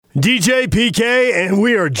DJ PK, and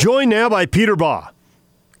we are joined now by Peter Baugh.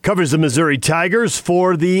 Covers the Missouri Tigers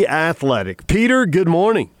for The Athletic. Peter, good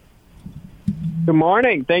morning. Good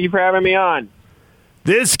morning. Thank you for having me on.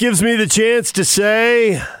 This gives me the chance to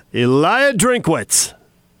say, Elijah Drinkwitz,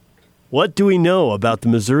 what do we know about the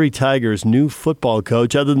Missouri Tigers' new football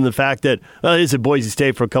coach, other than the fact that he's at Boise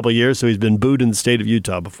State for a couple of years, so he's been booed in the state of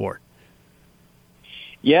Utah before?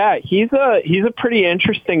 Yeah, he's a pretty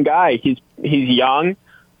interesting guy. He's young.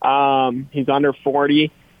 He's under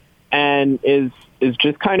 40, and is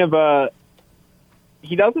just kind of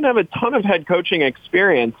he doesn't have a ton of head coaching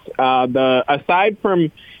experience. Aside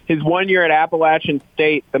from his 1 year at Appalachian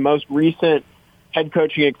State, the most recent head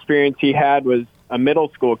coaching experience he had was a middle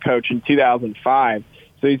school coach in 2005.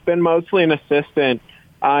 So he's been mostly an assistant,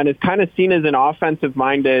 and is kind of seen as an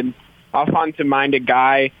offensive-minded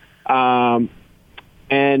guy.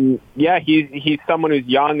 And yeah, he's someone who's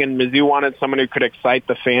young, and Mizzou wanted someone who could excite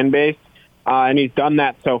the fan base. And he's done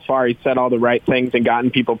that so far. He's said all the right things and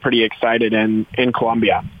gotten people pretty excited in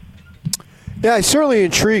Columbia. Yeah, he's certainly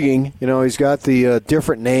intriguing. You know, he's got the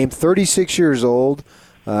different name, 36 years old,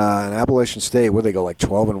 in Appalachian State. Where they go, like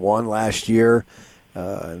 12-1 last year.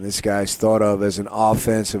 And this guy's thought of as an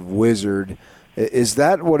offensive wizard. Is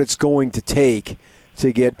that what it's going to take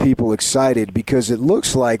to get people excited? Because it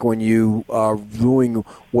looks like when you are doing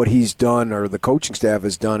what he's done or the coaching staff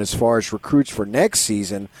has done as far as recruits for next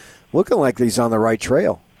season, looking like he's on the right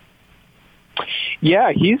trail.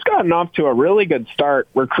 Yeah, he's gotten off to a really good start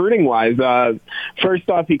recruiting-wise. First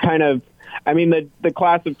off, the class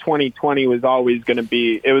of 2020 was always going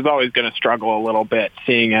to struggle a little bit,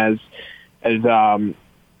 seeing as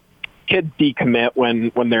kids decommit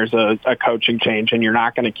when there's a coaching change, and you're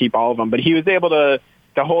not going to keep all of them. But he was able to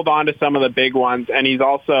hold on to some of the big ones, and he's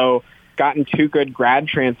also gotten two good grad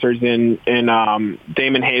transfers in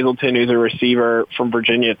Damon Hazelton, who's a receiver from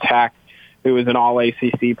Virginia Tech, who was an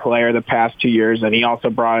all-ACC player the past 2 years, and he also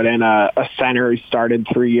brought in a center who started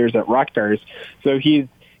 3 years at Rutgers. So he's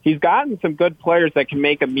gotten some good players that can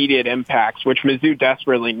make immediate impacts, which Mizzou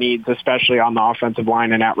desperately needs, especially on the offensive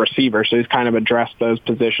line and at receiver. So he's kind of addressed those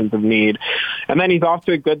positions of need. And then he's off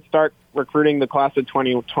to a good start recruiting the class of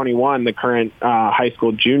 2021, the current high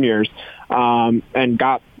school juniors, and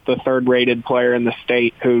got the third-rated player in the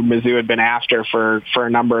state who Mizzou had been after for a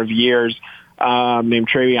number of years, named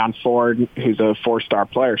Travion Ford, who's a four-star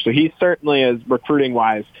player. So he certainly is,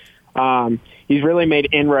 recruiting-wise, he's really made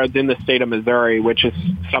inroads in the state of Missouri, which is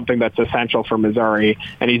something that's essential for Missouri,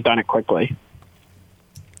 and he's done it quickly.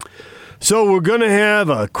 So we're going to have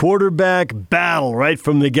a quarterback battle right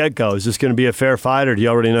from the get-go. Is this going to be a fair fight, or do you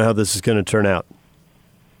already know how this is going to turn out?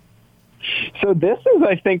 So this is,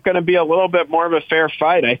 I think, going to be a little bit more of a fair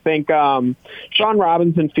fight. I think Sean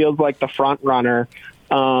Robinson feels like the front runner,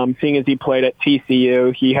 seeing as he played at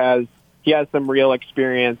TCU. He has some real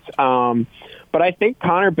experience. But I think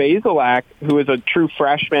Connor Bazelak, who is a true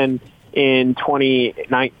freshman in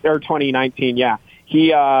 2019,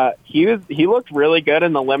 he looked really good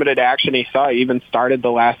in the limited action he saw. He even started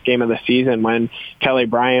the last game of the season when Kelly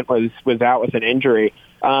Bryant was out with an injury.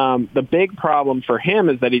 The big problem for him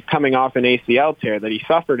is that he's coming off an ACL tear that he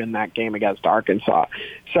suffered in that game against Arkansas.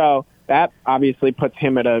 So that obviously puts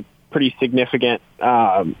him at a pretty significant,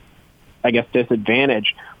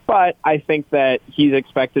 disadvantage. But I think that he's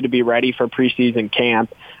expected to be ready for preseason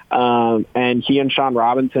camp, and he and Sean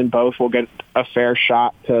Robinson both will get a fair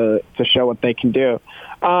shot to show what they can do.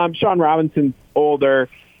 Sean Robinson's older.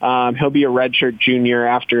 He'll be a redshirt junior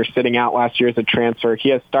after sitting out last year as a transfer. He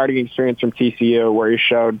has starting experience from TCU where he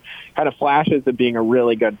showed kind of flashes of being a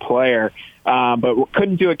really good player, but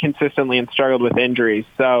couldn't do it consistently and struggled with injuries.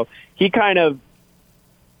 So he kind of,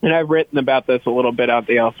 and I've written about this a little bit at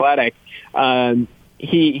The Athletic, the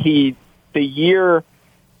year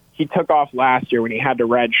he took off last year when he had to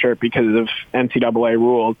redshirt because of NCAA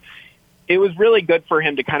rules, it was really good for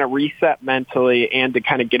him to kind of reset mentally and to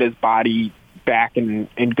kind of get his body back in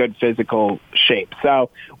good physical shape. So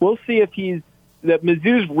we'll see if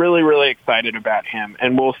Mizzou's really, really excited about him,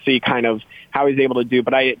 and we'll see kind of how he's able to do.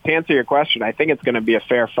 But to answer your question, I think it's going to be a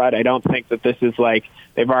fair fight. I don't think that this is like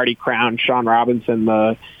they've already crowned Sean Robinson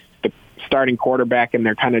the starting quarterback, and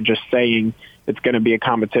they're kind of just saying it's going to be a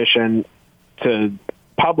competition to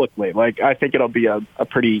publicly. Like, I think it'll be a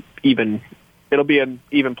pretty even. It'll be an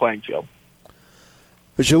even playing field.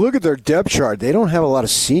 As you look at their depth chart, they don't have a lot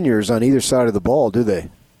of seniors on either side of the ball, do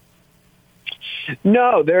they?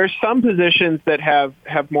 No, there are some positions that have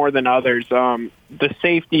more than others. The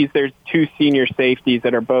safeties, there's two senior safeties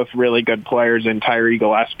that are both really good players in Tyree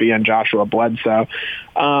Gillespie and Joshua Bledsoe.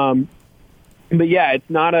 But yeah, it's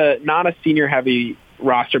not a senior heavy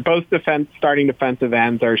roster. Both starting defensive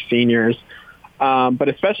ends are seniors, but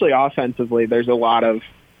especially offensively, there's a lot of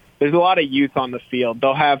youth on the field.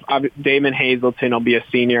 They'll have Damon Hazelton will be a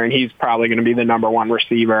senior, and he's probably going to be the number one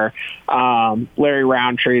receiver. Larry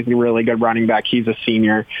Roundtree is a really good running back. He's a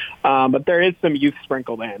senior. But there is some youth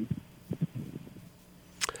sprinkled in.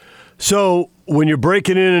 So when you're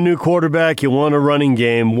breaking in a new quarterback, you want a running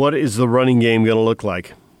game. What is the running game going to look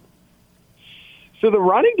like? So the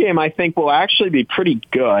running game, I think, will actually be pretty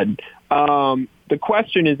good. The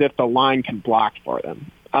question is if the line can block for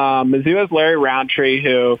them. Mizzou has Larry Roundtree,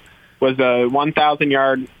 who was a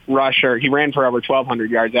 1,000-yard rusher. He ran for over 1,200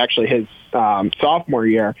 yards, actually, his sophomore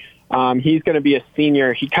year. He's going to be a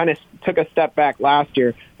senior. He kind of took a step back last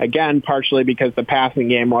year, again, partially because the passing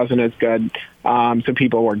game wasn't as good, so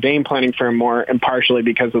people were game planning for him more, and partially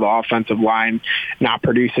because of the offensive line not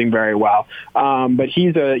producing very well. But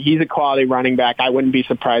he's a quality running back. I wouldn't be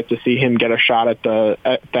surprised to see him get a shot at the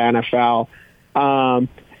NFL.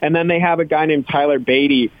 And then they have a guy named Tyler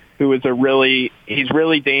Beatty, who is he's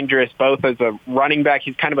really dangerous, both as a running back.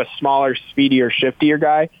 He's kind of a smaller, speedier, shiftier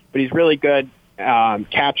guy, but he's really good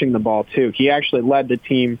catching the ball too. He actually led the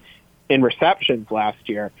team in receptions last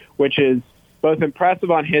year, which is both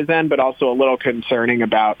impressive on his end, but also a little concerning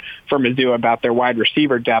for Mizzou about their wide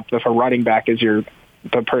receiver depth if a running back is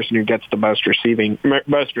the person who gets the most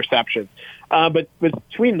receptions. But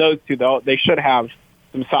between those two, though, they should have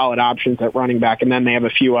some solid options at running back, and then they have a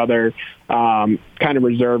few other kind of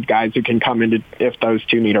reserve guys who can come in if those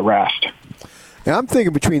two need a rest. Now, I'm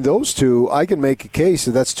thinking between those two, I can make a case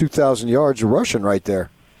that's 2,000 yards of rushing right there.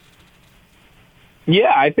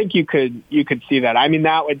 Yeah, I think you could see that. I mean,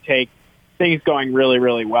 that would take things going really,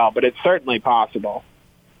 really well, but it's certainly possible.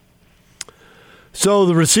 So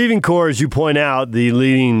the receiving core, as you point out, the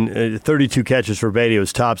leading 32 catches for Beatty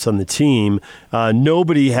was tops on the team.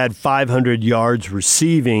 Nobody had 500 yards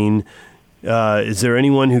receiving. Is there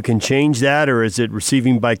anyone who can change that, or is it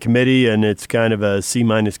receiving by committee and it's kind of a C-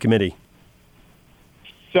 committee?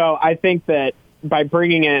 So I think that by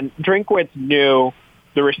bringing in Drinkwitz knew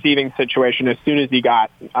the receiving situation as soon as he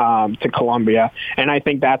got to Columbia, and I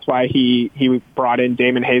think that's why he brought in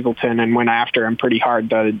Damon Hazelton and went after him pretty hard,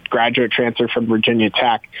 the graduate transfer from Virginia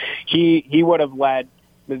Tech. He would have led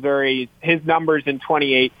Missouri. His numbers in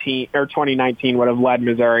 2018 or 2019 would have led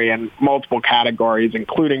Missouri in multiple categories,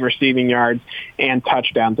 including receiving yards and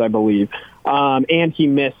touchdowns, I believe. And he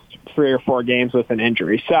missed 3 or 4 games with an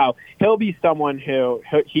injury. So he'll be someone who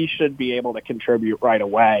he should be able to contribute right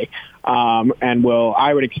away, and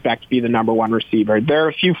I would expect to be the number one receiver. There are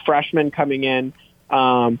a few freshmen coming in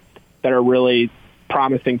that are really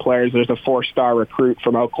promising players. There's a 4-star recruit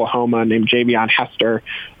from Oklahoma named Javion Hester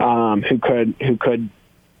who could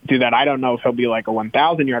do that. I don't know if he'll be like a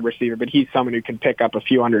 1,000-yard receiver, but he's someone who can pick up a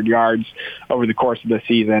few hundred yards over the course of the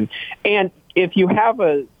season. And if you have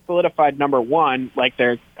a solidified number one, like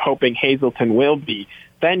they're hoping Hazelton will be,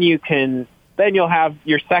 then you'll have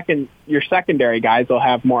your secondary guys will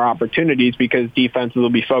have more opportunities because defenses will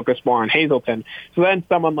be focused more on Hazelton. So then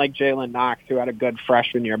someone like Jalen Knox, who had a good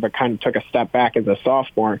freshman year but kind of took a step back as a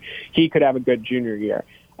sophomore, he could have a good junior year.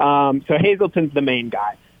 So Hazelton's the main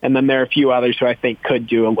guy. And then there are a few others who I think could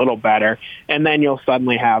do a little better. And then you'll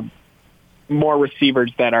suddenly have more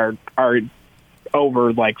receivers that are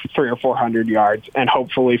over like 300 or 400 yards, and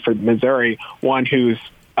hopefully for Missouri, one who's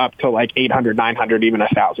up to like 800, 900, even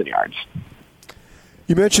 1,000 yards.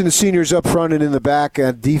 You mentioned the seniors up front and in the back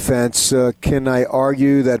at defense. Can I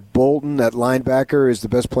argue that Bolton, that linebacker, is the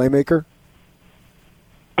best playmaker?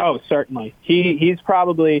 Oh, certainly. He's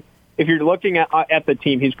probably, if you're looking at the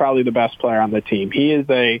team, he's probably the best player on the team. He is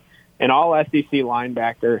an all-SEC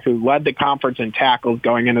linebacker who led the conference in tackles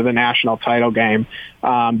going into the national title game.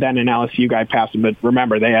 Then an LSU guy passed him, but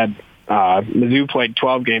remember, they had Mizzou played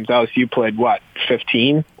 12 games. LSU played,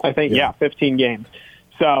 15, I think? Yeah, 15 games.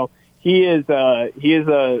 So he is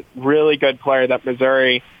a really good player that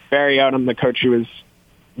Missouri, Barry Odom, the coach who was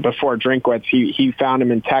before Drinkwitz, he found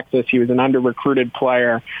him in Texas. He was an under-recruited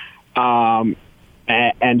player.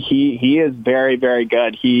 And he is very, very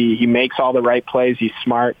good. He makes all the right plays. He's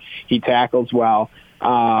smart. He tackles well.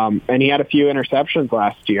 And he had a few interceptions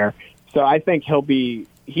last year. So I think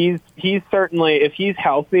he's certainly, if he's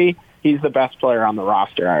healthy, he's the best player on the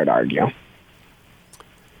roster, I would argue.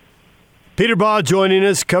 Peter Baugh joining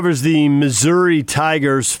us, covers the Missouri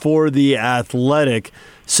Tigers for The Athletic.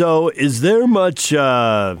 So is there much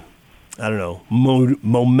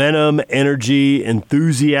momentum, energy,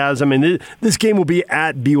 enthusiasm? And this game will be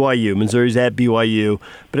at BYU. Missouri's at BYU.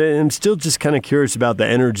 But I'm still just kind of curious about the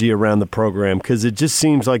energy around the program because it just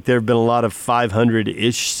seems like there have been a lot of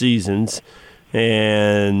 500-ish seasons.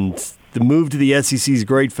 And the move to the SEC is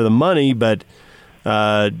great for the money, but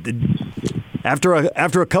after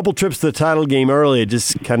a couple trips to the title game early, it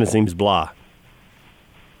just kind of seems blah.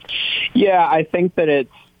 Yeah, I think that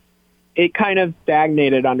it kind of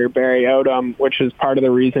stagnated under Barry Odom, which is part of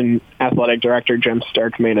the reason athletic director Jim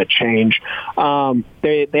Sterk made a change.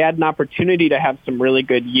 They had an opportunity to have some really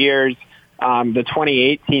good years. The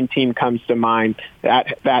 2018 team comes to mind.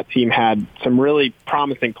 That team had some really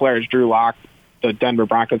promising players. Drew Lock, the Denver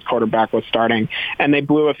Broncos quarterback, was starting, and they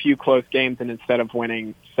blew a few close games, and instead of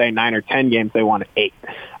winning, say, 9 or 10 games, they won 8.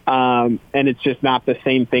 And it's just not the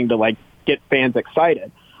same thing to, like, get fans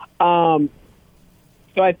excited.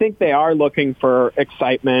 So I think they are looking for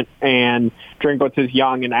excitement, and Drinkwitz is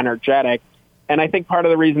young and energetic. And I think part of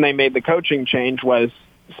the reason they made the coaching change was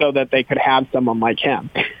so that they could have someone like him.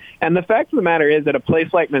 And the fact of the matter is that a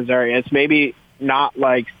place like Missouri, it's maybe not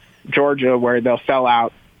like Georgia where they'll sell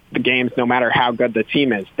out the games no matter how good the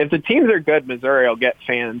team is. If the teams are good, Missouri will get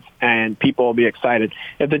fans and people will be excited.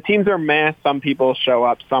 If the teams are meh, some people will show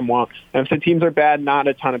up, some won't. And if the teams are bad, not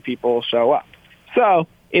a ton of people will show up. So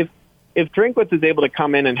if Drinkwitz is able to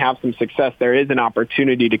come in and have some success, there is an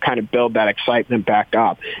opportunity to kind of build that excitement back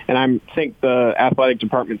up. And I think the athletic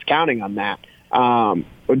department's counting on that.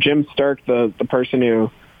 Jim Sterk, the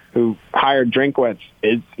person who hired Drinkwitz,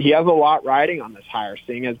 he has a lot riding on this hire,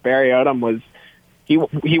 seeing as Barry Odom he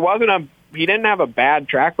didn't have a bad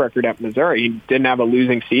track record at Missouri. He didn't have a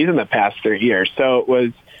losing season the past 3 years. So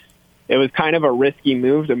it was kind of a risky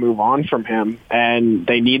move to move on from him, and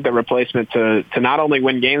they need the replacement to not only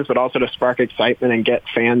win games but also to spark excitement and get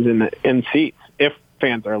fans in seats, if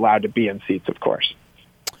fans are allowed to be in seats, of course.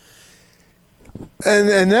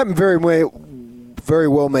 And that very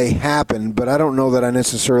well may happen, but I don't know that I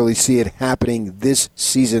necessarily see it happening this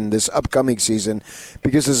season, this upcoming season,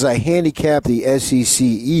 because as I handicap the SEC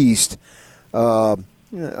East,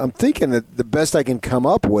 I'm thinking that the best I can come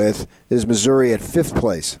up with is Missouri at 5th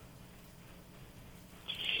place.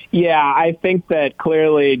 Yeah, I think that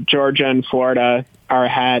clearly Georgia and Florida are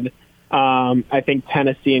ahead. I think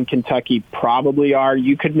Tennessee and Kentucky probably are.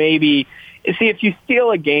 You could maybe see if you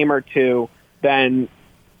steal a game or two, then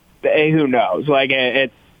who knows? Like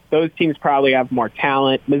those teams probably have more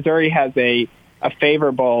talent. Missouri has a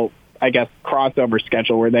favorable, I guess, crossover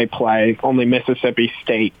schedule where they play only Mississippi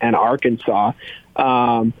State and Arkansas.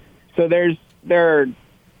 So there are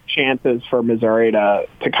chances for Missouri to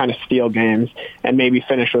kind of steal games and maybe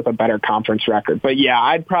finish with a better conference record. But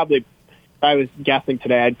yeah, if I was guessing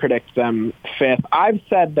today, I'd predict them 5th. I've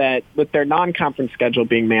said that with their non-conference schedule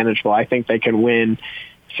being manageable, I think they can win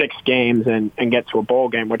 6 games and get to a bowl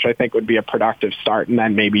game, which I think would be a productive start. And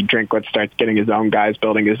then maybe Drinkwitz starts getting his own guys,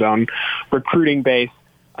 building his own recruiting base,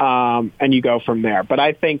 and you go from there. But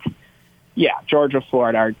I think, yeah, Georgia,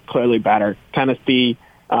 Florida are clearly better. Tennessee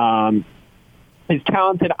is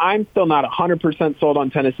talented. I'm still not 100% sold on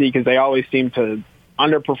Tennessee because they always seem to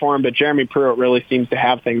underperform, but Jeremy Pruitt really seems to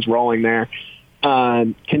have things rolling there.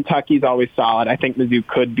 Kentucky's always solid. I think Mizzou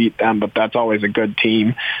could beat them, but that's always a good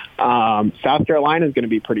team. South Carolina is going to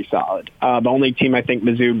be pretty solid. The only team I think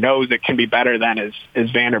Mizzou knows it can be better than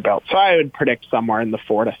is Vanderbilt. So I would predict somewhere in the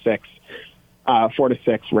 4 to 6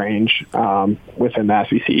 range within the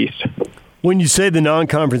SEC East. When you say the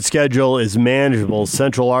non-conference schedule is manageable,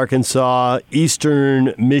 Central Arkansas,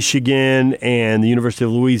 Eastern Michigan, and the University of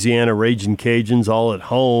Louisiana Ragin' Cajuns all at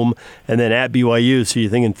home, and then at BYU. So you're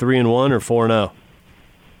thinking 3-1 or 4-0?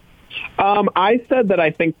 I said that I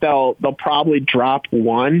think they'll probably drop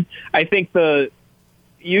 1. I think the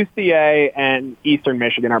UCA and Eastern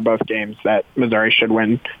Michigan are both games that Missouri should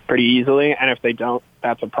win pretty easily, and if they don't,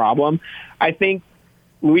 that's a problem. I think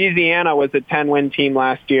Louisiana was a 10-win team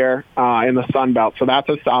last year in the Sun Belt, so that's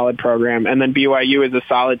a solid program. And then BYU is a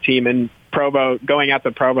solid team. And Provo, going out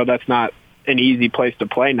to Provo, that's not an easy place to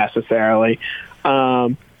play necessarily.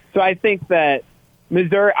 So I think that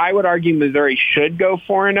Missouri, I would argue Missouri should go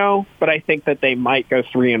 4-0, but I think that they might go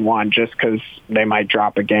 3-1 just because they might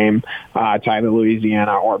drop a game to either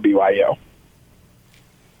Louisiana or BYU.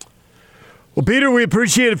 Well, Peter, we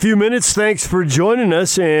appreciate a few minutes. Thanks for joining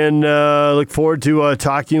us, and look forward to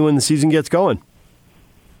talking to you when the season gets going.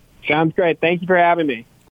 Sounds great. Thank you for having me.